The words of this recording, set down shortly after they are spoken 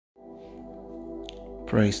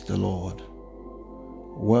Praise the Lord.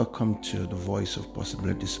 Welcome to the Voice of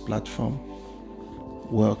Possibilities platform.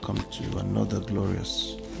 Welcome to another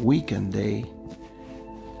glorious week and day.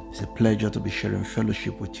 It's a pleasure to be sharing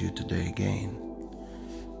fellowship with you today again.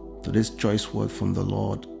 Today's choice word from the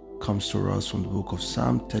Lord comes to us from the book of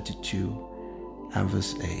Psalm 32 and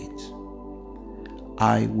verse 8.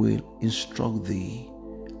 I will instruct thee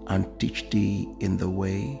and teach thee in the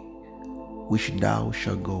way which thou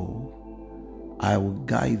shalt go. I will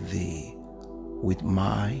guide thee with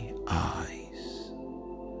my eyes.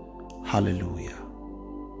 Hallelujah.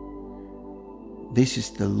 This is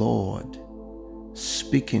the Lord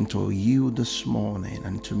speaking to you this morning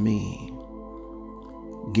and to me,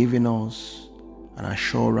 giving us an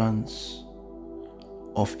assurance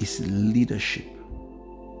of His leadership.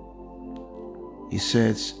 He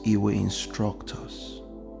says He will instruct us.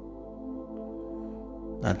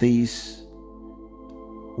 That is,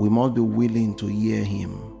 we must be willing to hear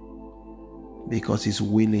Him because He's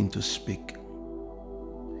willing to speak.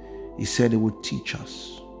 He said He would teach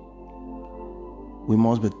us. We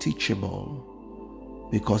must be teachable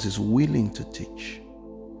because He's willing to teach.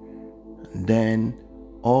 And then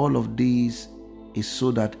all of these is so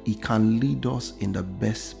that He can lead us in the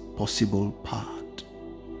best possible path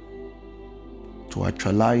to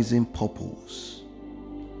actualizing purpose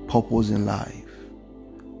in life,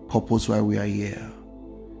 purpose why we are here,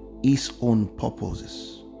 His own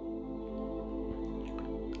purposes.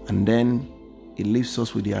 And then He leaves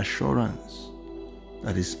us with the assurance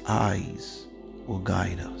that His eyes will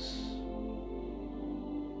guide us.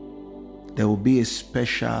 There will be a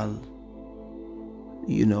special,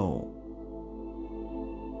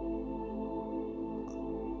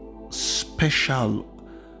 special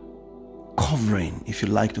covering, if you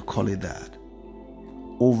like to call it that,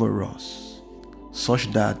 over us,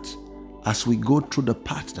 such that as we go through the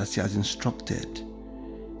path that He has instructed,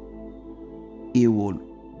 He will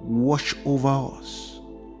watch over us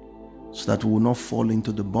so that we will not fall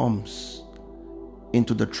into the bombs,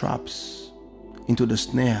 into the traps, into the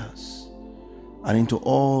snares, and into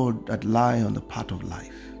all that lie on the path of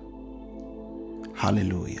life.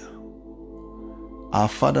 Hallelujah. Our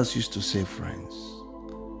fathers used to say, friends,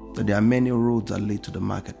 that there are many roads that lead to the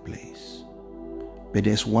marketplace, but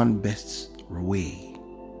there's one best way.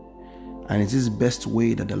 And it's this best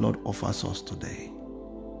way that the Lord offers us today,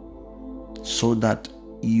 so that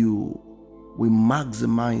you will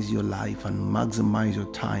maximize your life and maximize your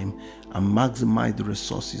time and maximize the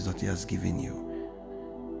resources that He has given you.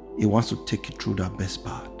 He wants to take you through that best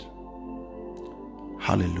part.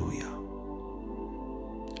 Hallelujah.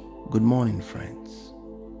 Good morning, friends.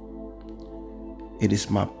 It is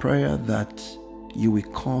my prayer that you will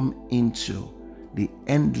come into the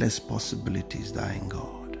endless possibilities that are in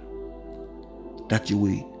God, that you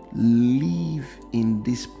will live in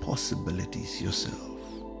these possibilities yourself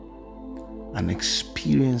and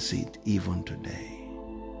experience it even today.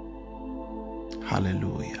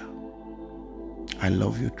 Hallelujah. I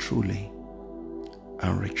love you truly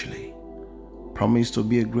and richly. Promise to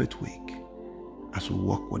be a great week as we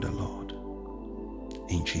walk with the Lord.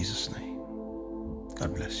 In Jesus' name.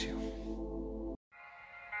 God bless you.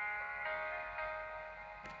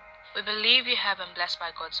 We believe you have been blessed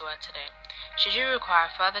by God's word today. Should you require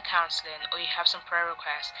further counseling or you have some prayer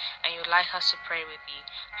requests and you would like us to pray with you,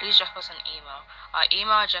 please drop us an email. Our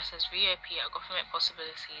email address is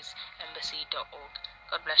vop@governmentpossibilitiesembassy.org.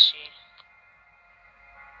 God bless you.